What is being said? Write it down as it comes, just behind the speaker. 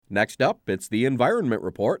Next up, it's the Environment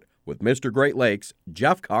Report with Mr. Great Lakes,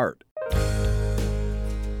 Jeff Cart.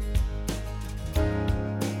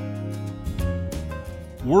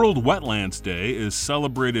 World Wetlands Day is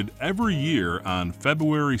celebrated every year on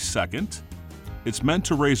February 2nd. It's meant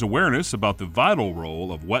to raise awareness about the vital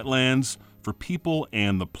role of wetlands for people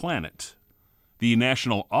and the planet. The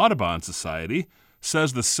National Audubon Society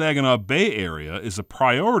says the Saginaw Bay area is a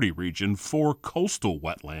priority region for coastal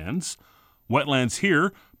wetlands. Wetlands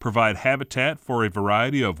here provide habitat for a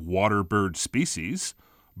variety of water bird species.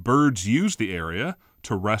 Birds use the area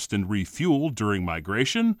to rest and refuel during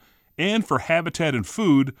migration and for habitat and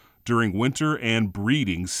food during winter and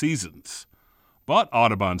breeding seasons. But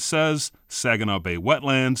Audubon says Saginaw Bay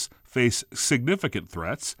wetlands face significant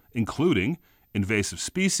threats, including invasive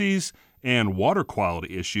species and water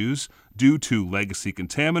quality issues due to legacy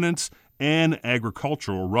contaminants and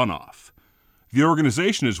agricultural runoff. The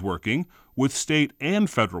organization is working with state and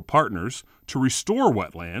federal partners to restore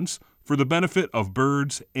wetlands for the benefit of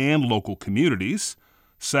birds and local communities.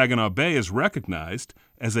 Saginaw Bay is recognized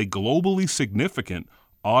as a globally significant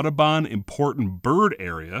Audubon important bird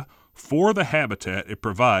area for the habitat it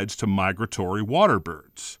provides to migratory water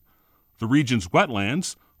birds. The region's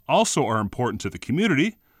wetlands also are important to the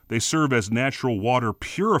community. They serve as natural water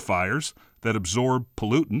purifiers that absorb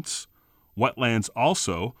pollutants. Wetlands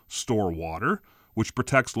also store water, which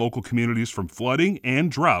protects local communities from flooding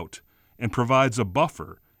and drought and provides a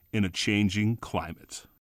buffer in a changing climate.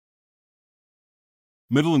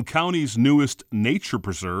 Midland County's newest nature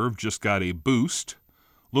preserve just got a boost.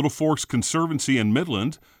 Little Forks Conservancy in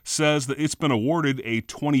Midland says that it's been awarded a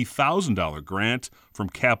 $20,000 grant from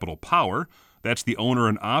Capital Power. That's the owner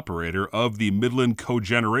and operator of the Midland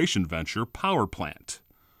Cogeneration Venture power plant.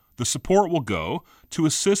 The support will go to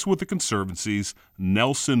assist with the Conservancy's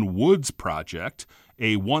Nelson Woods project,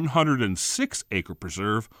 a 106-acre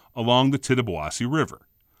preserve along the Tittabawassee River.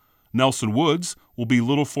 Nelson Woods will be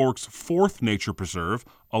Little Fork's fourth nature preserve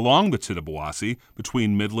along the Tittabawassee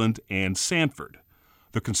between Midland and Sanford.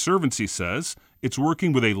 The Conservancy says it's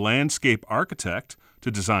working with a landscape architect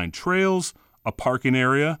to design trails, a parking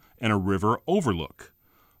area, and a river overlook.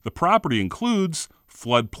 The property includes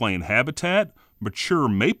floodplain habitat, mature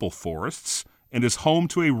maple forests, and is home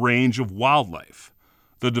to a range of wildlife.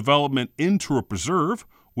 The development into a preserve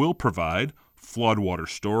will provide floodwater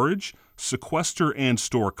storage, sequester and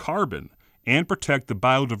store carbon, and protect the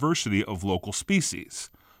biodiversity of local species.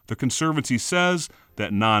 The Conservancy says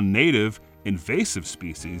that non-native invasive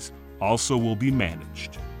species also will be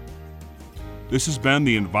managed. This has been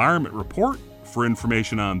the Environment Report. For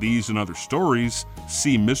information on these and other stories,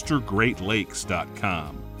 see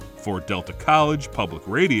MrGreatLakes.com. For Delta College Public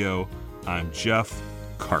Radio, I'm Jeff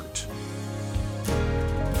Cart.